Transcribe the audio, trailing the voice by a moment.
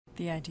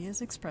The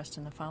ideas expressed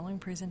in the following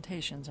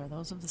presentations are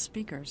those of the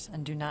speakers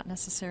and do not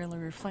necessarily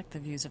reflect the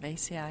views of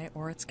ACI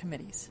or its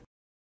committees.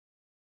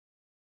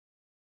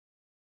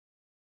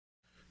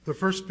 The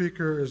first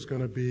speaker is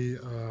going to be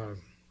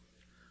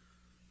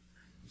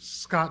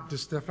Scott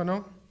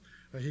Distefano.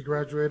 He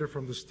graduated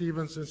from the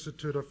Stevens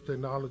Institute of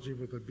Technology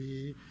with a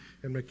BE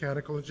in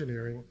Mechanical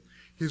Engineering.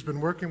 He's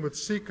been working with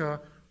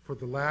Silka for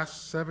the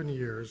last 7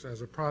 years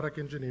as a product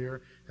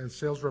engineer and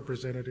sales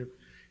representative,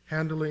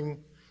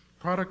 handling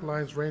product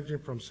lines ranging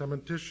from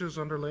cementitious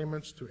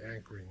underlayments to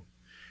anchoring.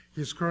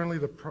 He's currently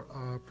the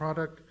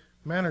product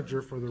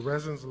manager for the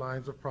resins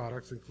lines of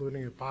products,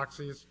 including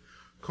epoxies,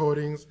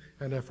 coatings,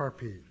 and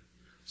FRP.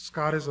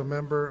 Scott is a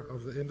member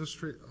of the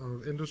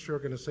industry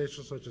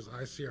organizations such as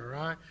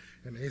ICRI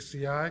and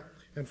ACI,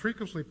 and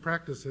frequently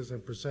practices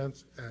and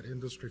presents at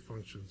industry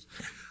functions.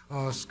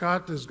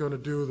 Scott is going to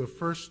do the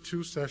first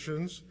 2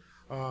 sessions,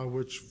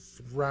 which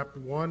wrap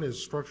 1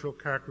 is structural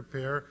crack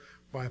repair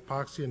by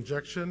epoxy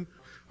injection,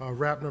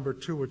 wrap number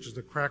 2, which is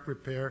the crack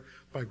repair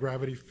by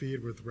gravity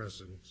feed with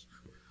resins.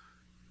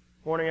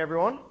 Morning,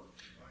 everyone.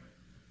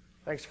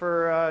 Thanks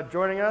for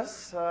joining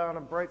us on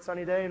a bright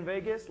sunny day in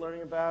Vegas,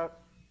 learning about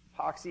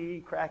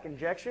epoxy crack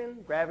injection,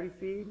 gravity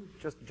feed,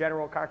 just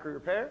general concrete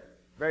repair.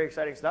 Very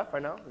exciting stuff, I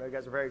know you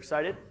guys are very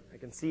excited. I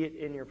can see it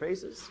in your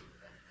faces.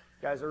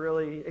 You guys are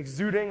really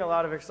exuding a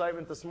lot of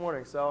excitement this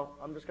morning, so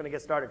I'm just going to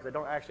get started because I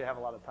don't actually have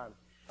a lot of time.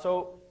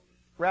 So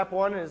wrap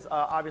 1 is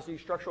obviously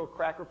structural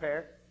crack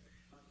repair.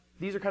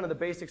 These are kind of the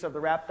basics of the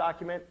wrap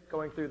document,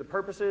 going through the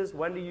purposes,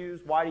 when to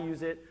use, why to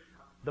use it.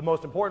 The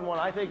most important one,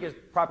 I think, is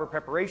proper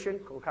preparation.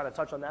 We'll kind of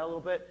touch on that a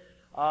little bit.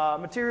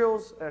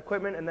 Materials,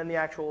 equipment, and then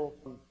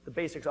the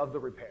basics of the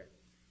repair.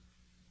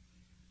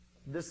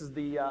 This is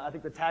I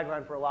think the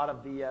tagline for a lot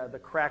of the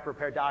crack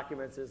repair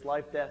documents is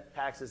life, death,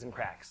 taxes, and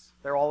cracks.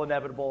 They're all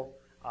inevitable.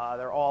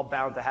 They're all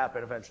bound to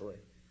happen eventually.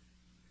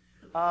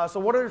 So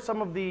what are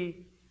some of the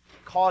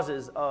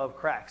causes of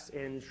cracks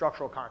in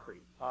structural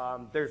concrete?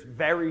 There's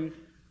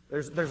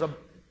a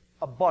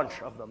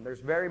bunch of them. There's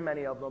very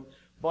many of them.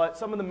 But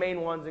some of the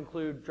main ones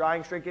include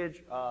drying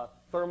shrinkage,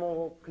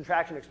 thermal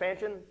contraction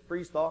expansion,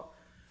 freeze thaw,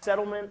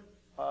 settlement.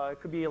 It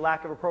could be a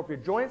lack of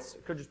appropriate joints.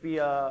 It could just be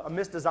a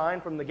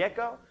misdesign from the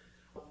get-go,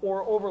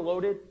 or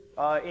overloaded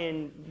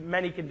in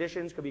many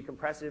conditions. Could be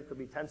compressive, could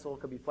be tensile,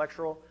 could be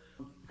flexural,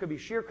 could be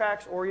shear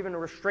cracks, or even a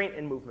restraint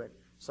in movement.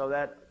 So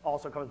that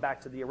also comes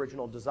back to the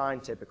original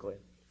design typically,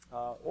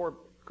 or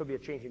could be a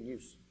change in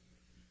use.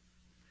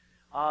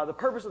 The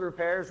purpose of the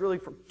repair is really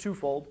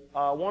twofold.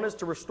 One is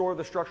to restore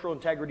the structural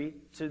integrity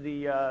to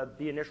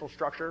the initial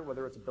structure,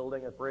 whether it's a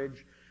building, a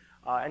bridge,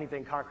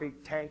 anything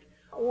concrete, tank,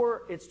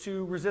 or it's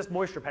to resist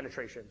moisture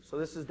penetration. So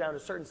this is down to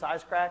certain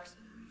size cracks.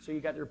 So you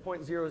got your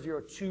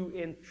 0.002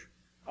 inch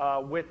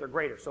width or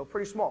greater, so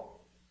pretty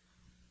small.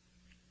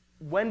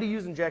 When to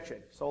use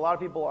injection? So a lot of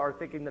people are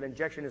thinking that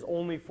injection is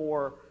only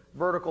for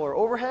vertical or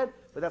overhead,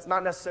 but that's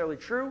not necessarily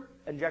true.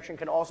 Injection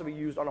can also be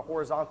used on a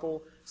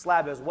horizontal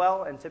slab as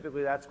well, and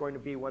typically that's going to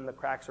be when the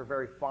cracks are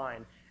very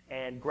fine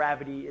and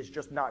gravity is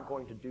just not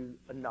going to do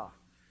enough.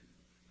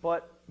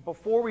 But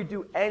before we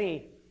do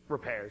any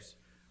repairs,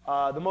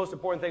 the most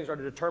important things are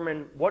to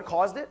determine what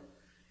caused it,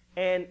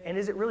 and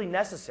is it really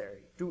necessary?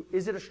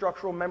 Is it a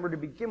structural member to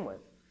begin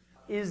with?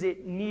 Is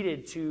it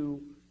needed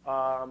to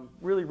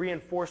really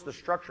reinforce the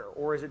structure,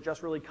 or is it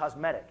just really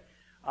cosmetic?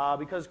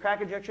 Because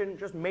crack injection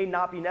just may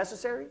not be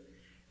necessary,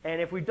 and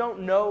if we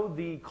don't know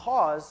the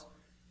cause,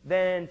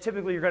 then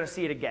typically you're going to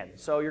see it again.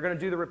 So you're going to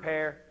do the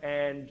repair,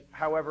 and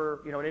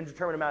however, an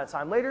indeterminate amount of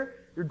time later,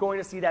 you're going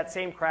to see that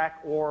same crack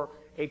or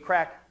a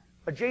crack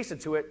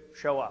adjacent to it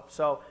show up.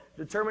 So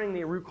determining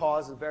the root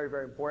cause is very,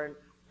 very important.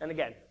 And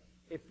again,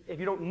 if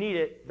you don't need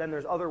it, then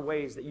there's other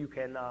ways that you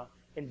can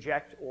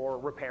inject or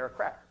repair a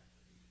crack.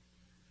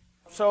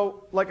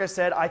 So, like I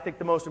said, I think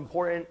the most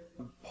important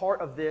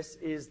part of this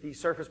is the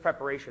surface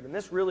preparation. And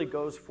this really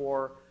goes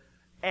for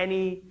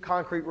any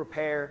concrete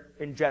repair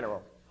in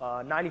general.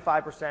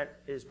 95%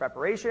 is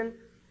preparation,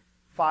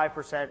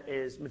 5%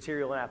 is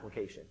material and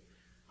application.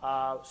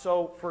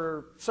 So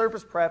for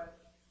surface prep,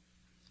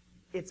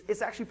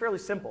 it's actually fairly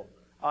simple.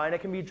 And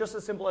it can be just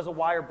as simple as a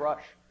wire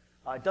brush.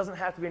 It doesn't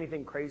have to be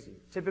anything crazy.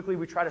 Typically,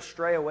 we try to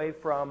stray away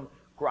from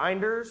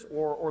grinders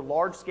or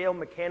large-scale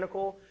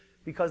mechanical,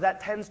 because that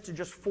tends to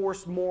just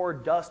force more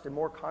dust and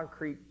more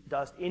concrete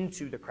dust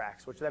into the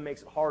cracks, which then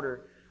makes it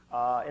harder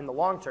in the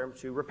long term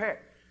to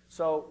repair.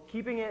 So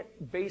keeping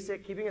it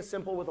basic, keeping it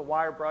simple with a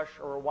wire brush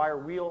or a wire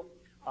wheel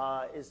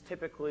is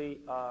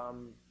typically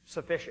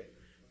sufficient.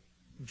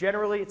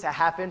 Generally, it's a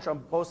 1/2 inch on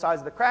both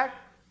sides of the crack,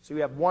 so you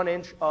have 1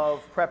 inch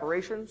of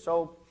preparation.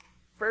 So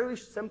fairly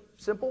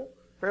simple,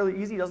 fairly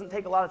easy, doesn't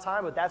take a lot of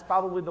time, but that's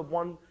probably the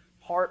one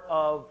part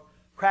of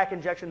crack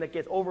injection that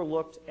gets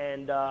overlooked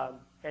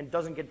and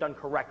doesn't get done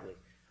correctly,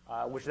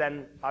 which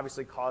then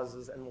obviously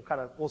causes, and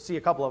we'll see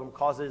a couple of them,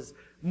 causes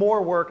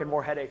more work and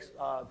more headaches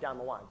down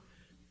the line.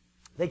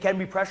 They can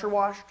be pressure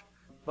washed,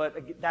 but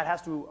that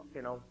has to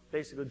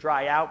basically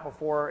dry out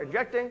before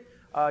injecting.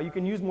 You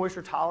can use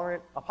moisture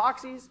tolerant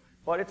epoxies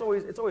But it's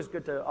always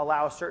good to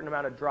allow a certain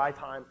amount of dry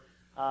time.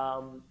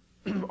 On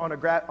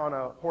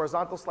a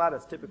horizontal slab,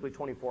 that's typically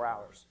 24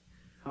 hours.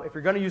 If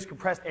you're going to use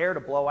compressed air to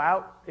blow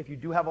out, if you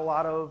do have a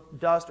lot of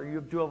dust or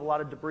you do have a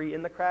lot of debris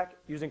in the crack,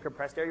 using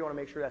compressed air, you want to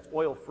make sure that's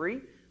oil-free,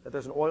 that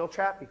there's an oil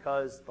trap,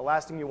 because the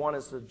last thing you want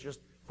is to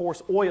just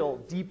force oil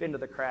deep into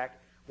the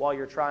crack while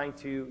you're trying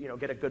to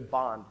get a good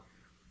bond.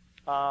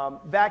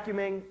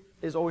 Vacuuming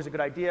is always a good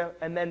idea.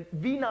 And then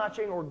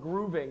V-notching or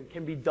grooving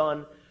can be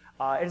done.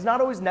 It's not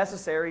always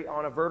necessary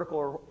on a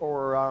vertical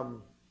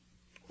or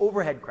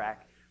overhead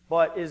crack,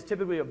 but is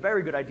typically a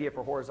very good idea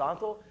for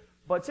horizontal.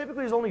 But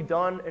typically is only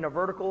done in a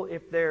vertical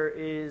if there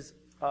is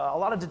a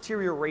lot of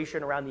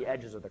deterioration around the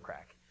edges of the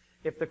crack.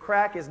 If the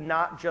crack is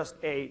not just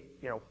a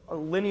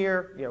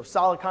linear,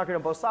 solid concrete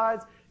on both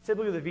sides,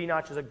 typically the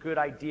V-notch is a good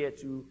idea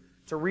to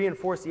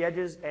reinforce the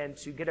edges and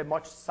to get a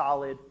much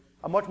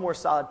more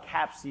solid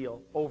cap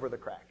seal over the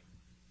crack.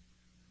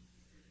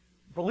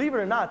 Believe it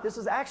or not, this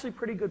is actually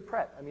pretty good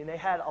prep. I mean, they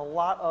had a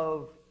lot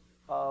of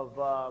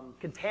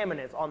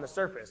contaminants on the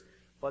surface,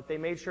 but they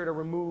made sure to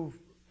remove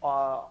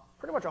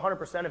pretty much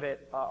 100% of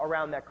it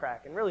around that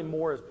crack, and really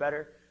more is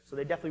better. So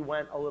they definitely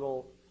went a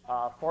little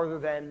farther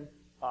than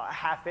a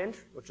 ½ inch,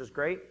 which is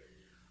great.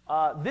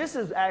 This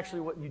is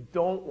actually what you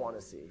don't want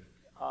to see.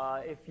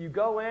 If you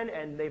go in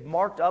and they've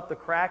marked up the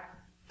crack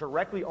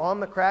directly on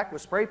the crack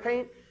with spray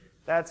paint,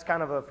 that's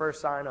kind of a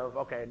first sign of,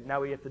 okay, now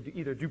we have to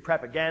either do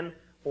prep again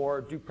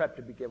or do prep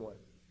to begin with.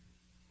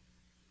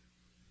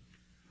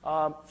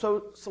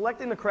 So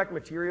selecting the correct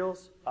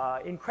materials.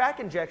 In crack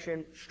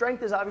injection,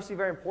 strength is obviously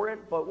very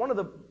important, but one of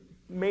the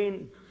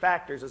main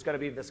factors is going to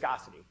be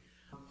viscosity.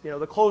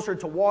 The closer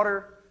to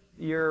water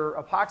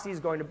your epoxy is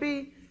going to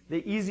be,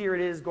 the easier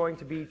it is going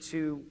to be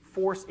to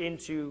force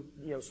into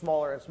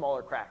smaller and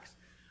smaller cracks.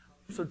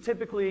 So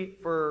typically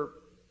for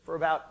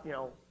about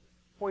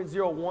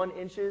 0.01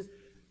 inches,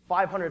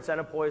 500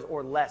 centipoise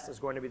or less is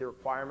going to be the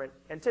requirement,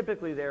 and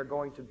typically they're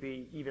going to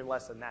be even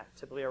less than that,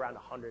 typically around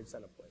 100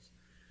 centipoise.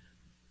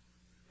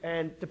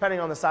 And depending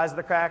on the size of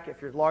the crack,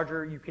 if you're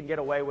larger, you can get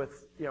away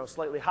with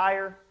slightly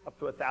higher, up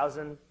to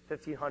 1,000,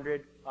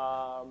 1,500.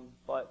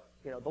 But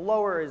the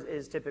lower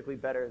is typically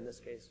better in this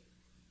case.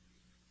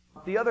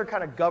 The other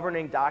kind of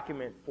governing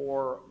document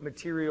for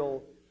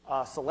material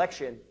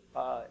selection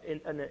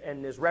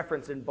and is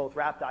referenced in both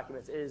RAP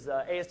documents is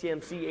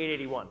ASTM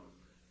C881.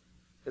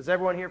 Is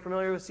everyone here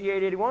familiar with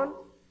C881?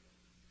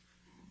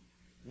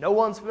 No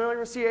one's familiar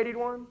with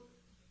C881?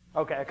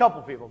 Okay, a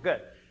couple people,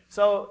 good.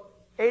 So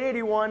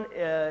 881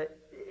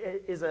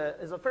 is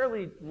a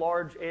fairly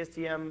large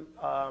ASTM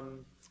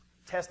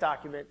test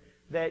document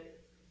that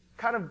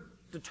kind of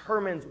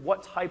determines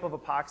what type of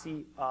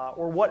epoxy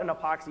or what an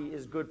epoxy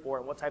is good for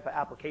and what type of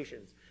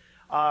applications.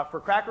 For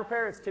crack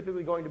repair, it's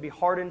typically going to be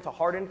hardened to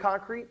hardened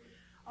concrete,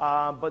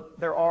 but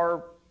there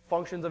are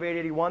functions of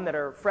 881 that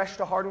are fresh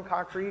to hardened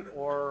concrete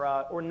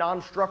or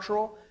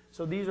non-structural.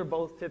 So these are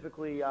both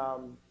typically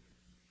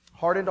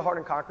hardened to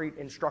hardened concrete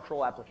in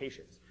structural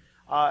applications.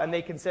 And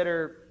they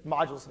consider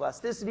modulus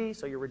elasticity,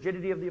 so your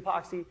rigidity of the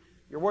epoxy,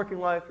 your working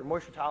life, your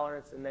moisture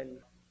tolerance,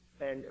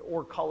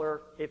 or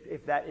color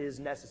if that is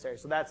necessary.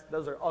 So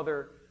those are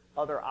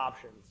other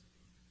options.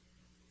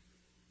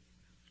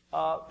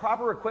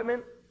 Proper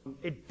equipment,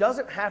 it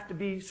doesn't have to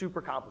be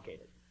super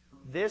complicated.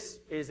 This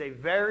is a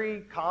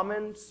very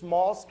common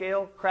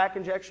small-scale crack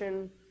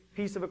injection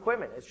piece of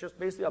equipment. It's just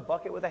basically a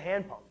bucket with a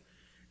hand pump.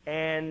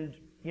 And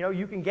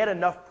you can get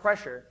enough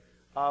pressure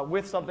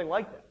with something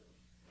like that.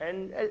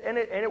 And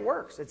it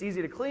works. It's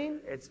easy to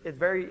clean. It's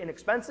very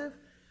inexpensive.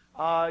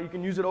 You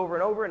can use it over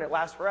and over, and it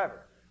lasts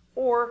forever.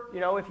 Or,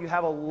 if you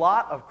have a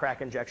lot of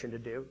crack injection to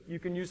do, you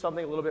can use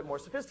something a little bit more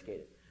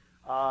sophisticated.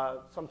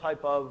 Some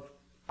type of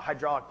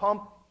hydraulic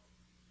pump,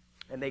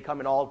 and they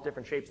come in all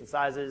different shapes and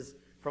sizes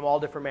from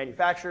all different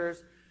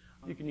manufacturers.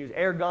 You can use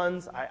air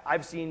guns.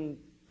 I've seen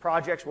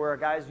projects where a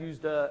guy's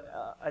used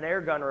an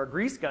air gun or a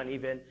grease gun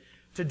even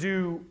to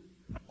do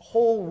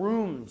whole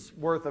rooms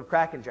worth of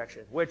crack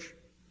injection, which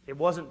it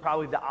wasn't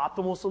probably the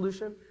optimal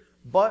solution,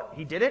 but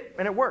he did it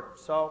and it worked.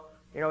 So,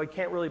 you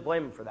can't really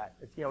blame him for that.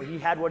 He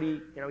had what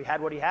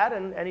he had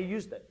and he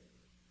used it.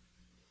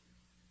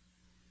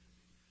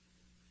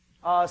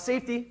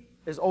 Safety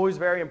is always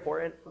very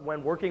important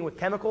when working with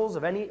chemicals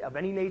of any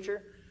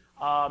nature.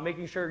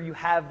 Making sure you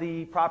have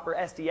the proper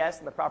SDS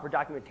and the proper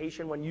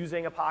documentation when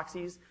using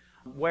epoxies,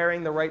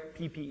 wearing the right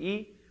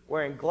PPE,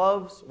 wearing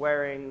gloves,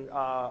 wearing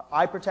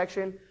eye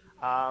protection.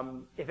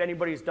 If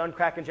anybody's done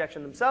crack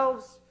injection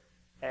themselves,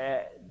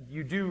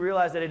 you do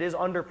realize that it is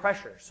under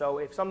pressure. So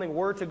if something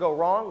were to go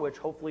wrong, which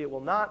hopefully it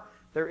will not,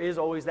 there is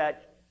always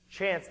that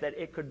chance that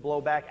it could blow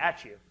back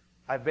at you.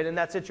 I've been in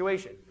that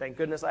situation. Thank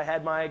goodness I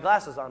had my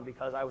glasses on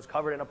because I was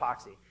covered in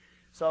epoxy.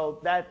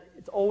 So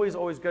it's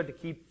always good to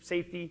keep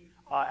safety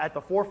at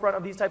the forefront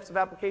of these types of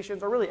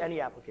applications, or really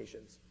any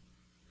applications.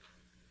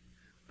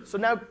 So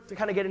now to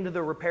kind of get into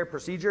the repair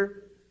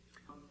procedure,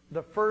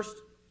 the first,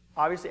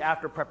 obviously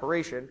after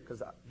preparation,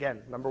 because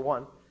again, number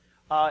one,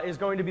 is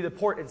going to be the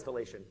port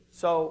installation.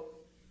 So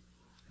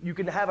you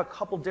can have a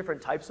couple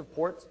different types of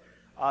ports.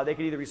 They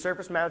could either be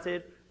surface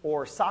mounted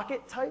or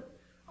socket type.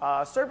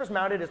 Surface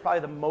mounted is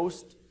probably the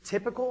most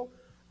typical.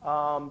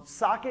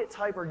 Socket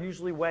type are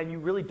usually when you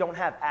really don't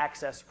have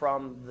access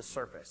from the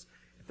surface.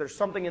 If there's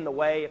something in the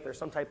way, if there's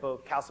some type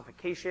of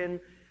calcification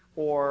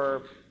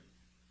or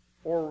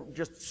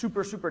just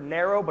super, super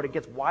narrow, but it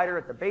gets wider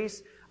at the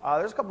base,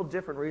 there's a couple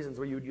different reasons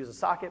where you would use a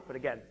socket, but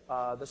again,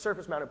 the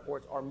surface mounted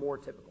ports are more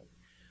typical.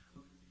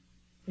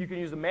 You can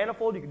use a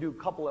manifold, you can do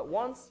a couple at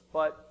once,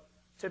 but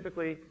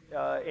typically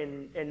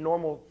in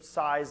normal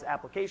size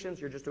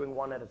applications, you're just doing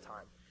one at a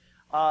time.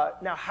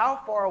 Now, how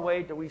far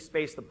away do we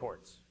space the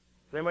ports?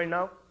 Does anybody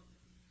know?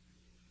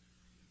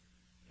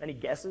 Any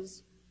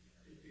guesses?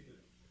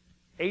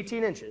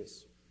 18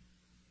 inches.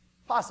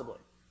 Possibly.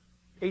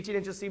 18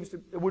 inches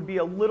would be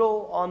a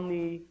little on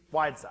the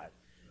wide side.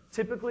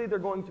 Typically, they're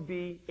going to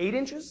be 8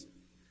 inches,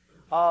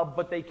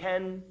 but they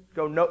can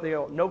go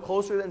no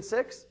closer than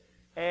 6,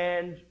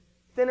 and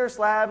thinner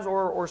slabs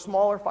or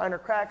smaller, finer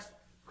cracks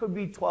could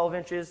be 12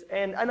 inches,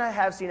 and I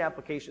have seen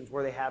applications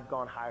where they have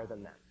gone higher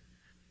than that.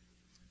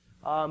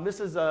 This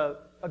is a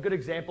good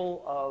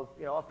example of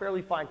a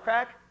fairly fine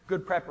crack,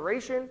 good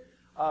preparation,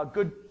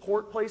 good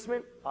port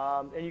placement,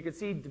 and you can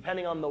see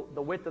depending on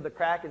the width of the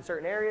crack in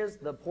certain areas,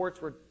 the ports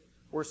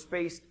were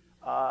spaced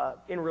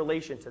in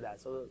relation to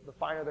that. So the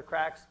finer the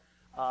cracks,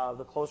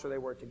 the closer they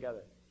were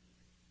together.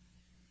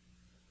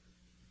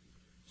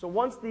 So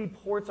once the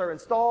ports are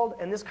installed,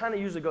 and this kind of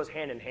usually goes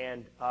hand in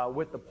hand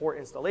with the port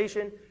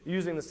installation, you're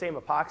using the same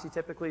epoxy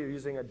typically, you're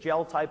using a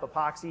gel type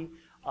epoxy,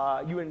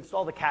 you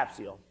install the cap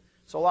seal.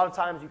 So a lot of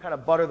times you kind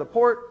of butter the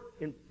port,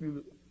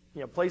 you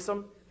place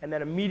them, and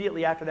then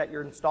immediately after that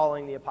you're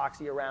installing the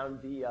epoxy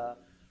around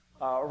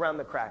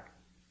the crack.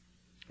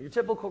 Your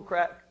typical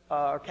crack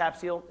cap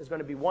seal is going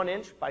to be 1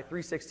 inch by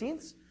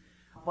 3/16,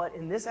 but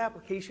in this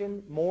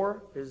application,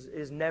 more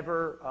is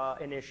never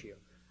an issue.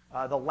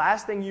 The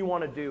last thing you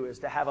want to do is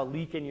to have a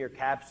leak in your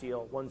cap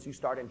seal once you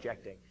start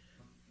injecting.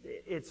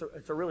 It's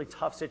a really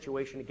tough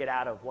situation to get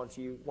out of once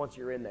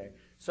you're in there.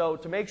 So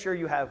to make sure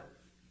you have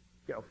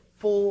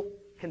full,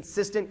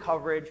 consistent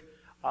coverage,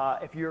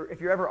 if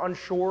you're ever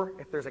unsure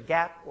if there's a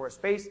gap or a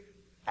space,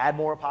 add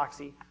more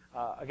epoxy.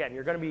 Again,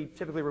 you're going to be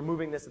typically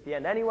removing this at the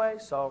end anyway,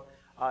 so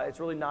it's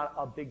really not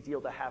a big deal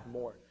to have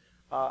more.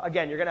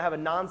 Again, you're going to have a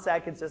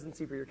non-sag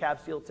consistency for your cap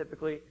seal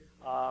typically.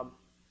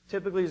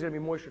 Typically, it's going to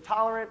be moisture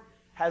tolerant,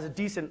 has a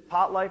decent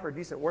pot life or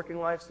decent working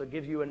life, so it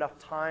gives you enough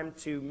time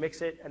to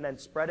mix it and then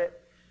spread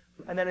it,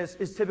 and then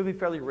is typically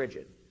fairly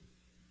rigid.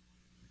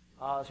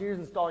 So here's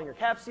installing your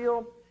cap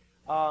seal.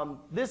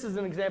 This is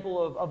an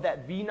example of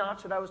that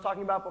V-notch that I was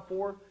talking about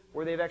before,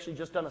 where they've actually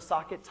just done a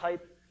socket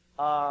type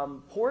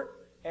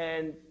port,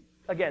 and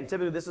again,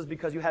 typically this is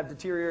because you have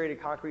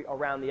deteriorated concrete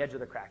around the edge of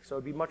the crack, so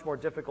it'd be much more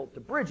difficult to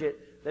bridge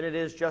it than it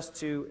is just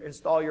to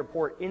install your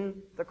port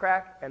in the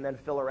crack and then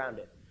fill around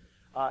it.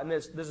 And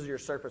this is your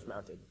surface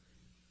mounted.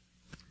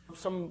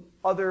 Some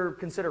other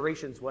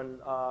considerations when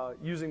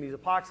using these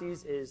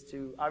epoxies is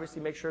to obviously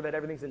make sure that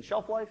everything's in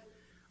shelf life.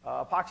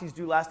 Epoxies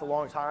do last a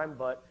long time,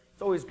 but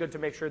it's always good to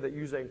make sure that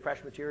you're using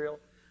fresh material.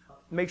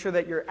 Make sure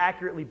that you're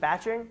accurately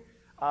batching.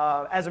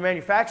 As a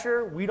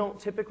manufacturer, we don't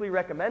typically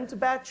recommend to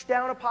batch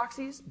down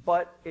epoxies,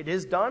 but it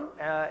is done,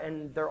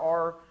 and there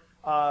are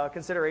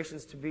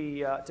considerations to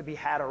be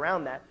had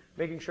around that.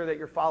 Making sure that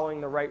you're following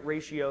the right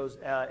ratios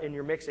in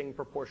your mixing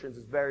proportions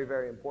is very,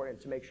 very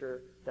important to make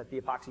sure that the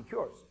epoxy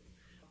cures.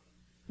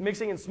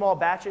 Mixing in small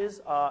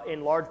batches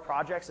in large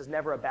projects is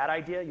never a bad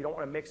idea. You don't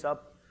want to mix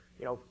up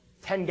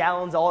 10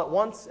 gallons all at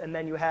once, and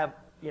then you have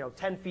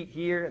 10 feet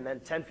here, and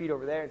then 10 feet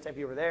over there, and 10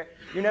 feet over there.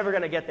 You're never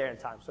going to get there in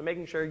time. So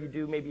making sure you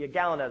do maybe a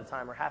gallon at a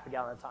time or half a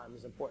gallon at a time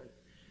is important.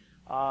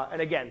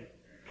 And again,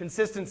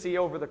 consistency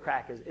over the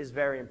crack is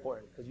very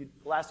important, because the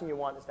last thing you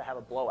want is to have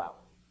a blowout.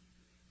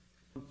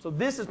 So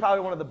this is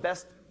probably one of the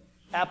best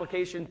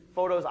application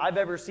photos I've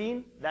ever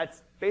seen.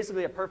 That's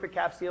basically a perfect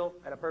cap seal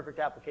and a perfect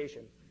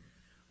application.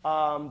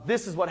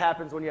 This is what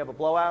happens when you have a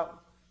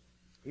blowout.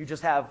 You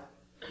just have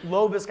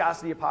low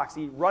viscosity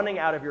epoxy running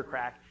out of your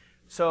crack.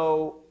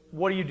 So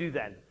what do you do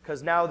then?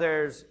 Because now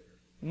there's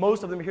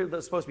most of the material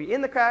that's supposed to be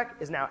in the crack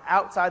is now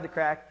outside the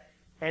crack,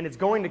 and it's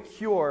going to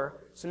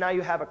cure. So now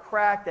you have a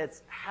crack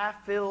that's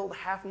half filled,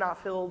 half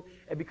not filled.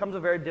 It becomes a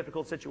very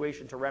difficult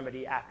situation to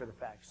remedy after the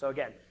fact. So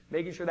again,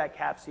 making sure that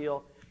cap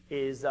seal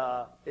is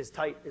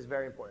tight is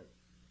very important.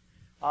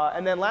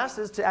 And then last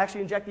is to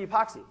actually inject the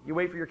epoxy. You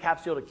wait for your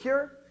cap seal to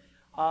cure,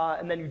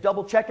 and then you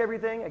double check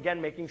everything, again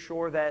making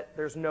sure that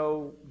there's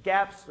no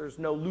gaps, there's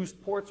no loose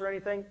ports or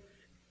anything.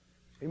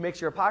 You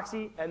mix your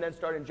epoxy and then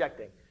start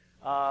injecting.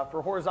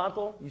 For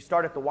horizontal, you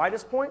start at the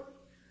widest point,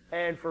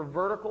 and for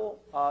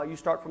vertical, you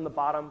start from the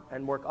bottom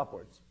and work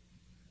upwards.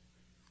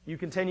 You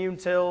continue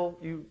until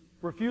you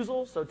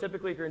refusal, so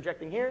typically if you're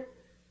injecting here,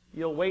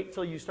 you'll wait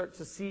till you start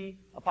to see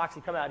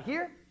epoxy come out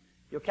here,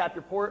 you'll cap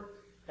your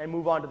port and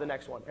move on to the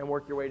next one and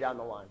work your way down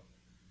the line.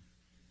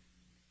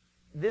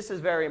 This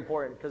is very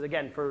important because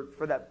again,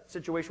 for that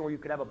situation where you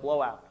could have a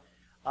blowout,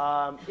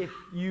 if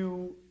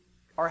you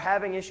are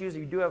having issues,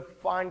 you do have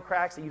fine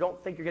cracks that you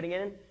don't think you're getting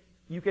in,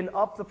 you can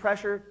up the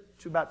pressure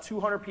to about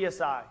 200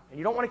 psi. And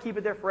you don't want to keep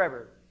it there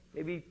forever,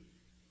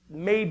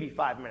 maybe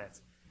 5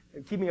 minutes.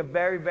 And keeping a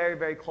very, very,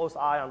 very close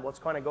eye on what's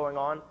kind of going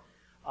on,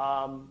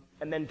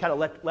 and then kind of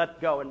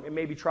let go and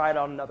maybe try it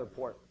on another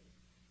port.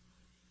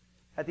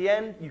 At the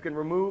end, you can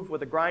remove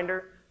with a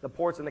grinder the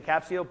ports and the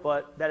cap seal,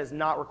 but that is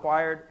not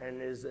required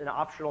and is an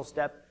optional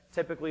step,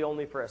 typically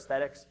only for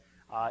aesthetics,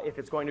 if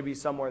it's going to be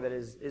somewhere that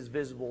is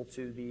visible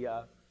to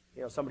the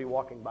somebody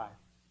walking by.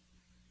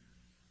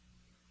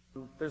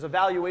 There's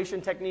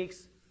evaluation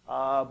techniques,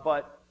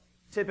 but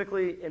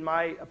typically, in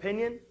my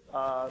opinion,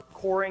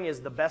 coring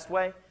is the best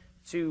way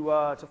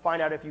to find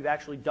out if you've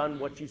actually done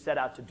what you set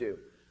out to do.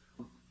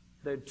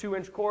 The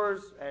 2-inch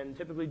cores, and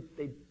typically it's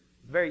a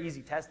very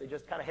easy test. They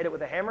just kind of hit it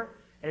with a hammer,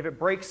 and if it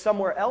breaks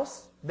somewhere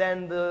else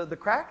than the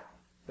crack,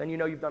 then you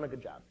know you've done a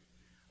good job.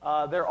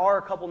 There are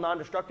a couple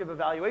non-destructive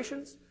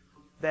evaluations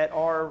that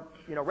are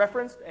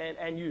referenced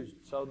and used,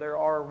 so there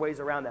are ways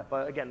around that.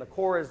 But again, the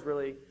core is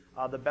really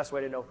the best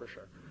way to know for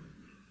sure.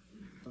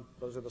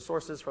 Those are the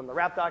sources from the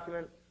RAP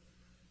document.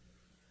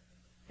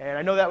 And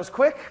I know that was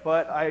quick,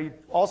 but I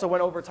also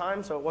went over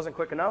time, so it wasn't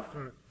quick enough.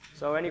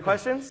 So any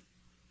questions?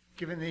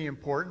 Given the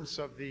importance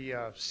of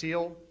the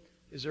seal,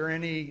 is there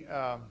any,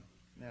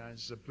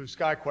 this is a blue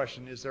sky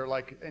question, is there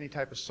like any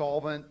type of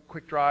solvent,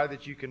 quick dry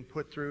that you can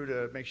put through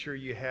to make sure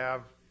you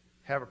have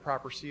a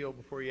proper seal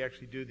before you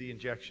actually do the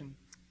injection?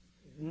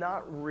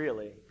 Not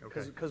really,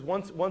 Okay. because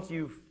once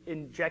you've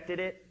injected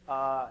it,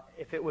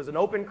 if it was an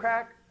open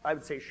crack, I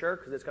would say sure,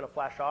 because it's going to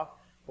flash off.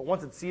 But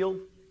once it's sealed,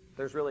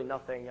 there's really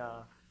nothing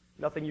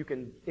you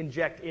can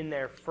inject in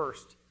there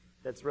first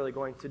that's really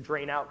going to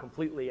drain out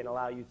completely and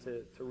allow you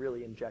to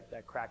really inject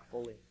that crack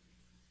fully.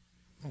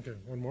 Okay,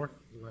 one more,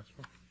 the last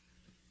one.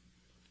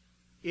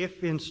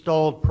 If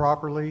installed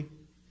properly,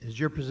 is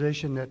your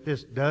position that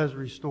this does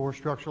restore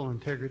structural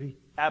integrity?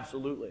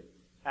 Absolutely,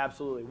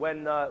 absolutely.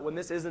 When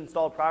this is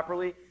installed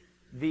properly,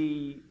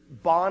 the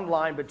bond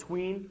line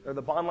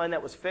the bond line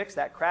that was fixed,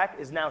 that crack,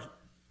 is now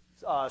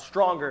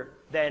stronger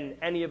than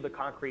any of the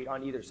concrete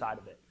on either side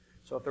of it.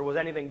 So if there was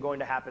anything going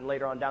to happen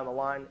later on down the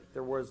line, if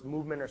there was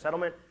movement or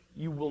settlement,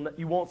 you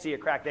won't see a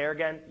crack there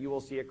again. You will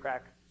see a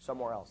crack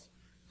somewhere else.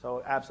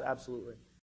 So absolutely.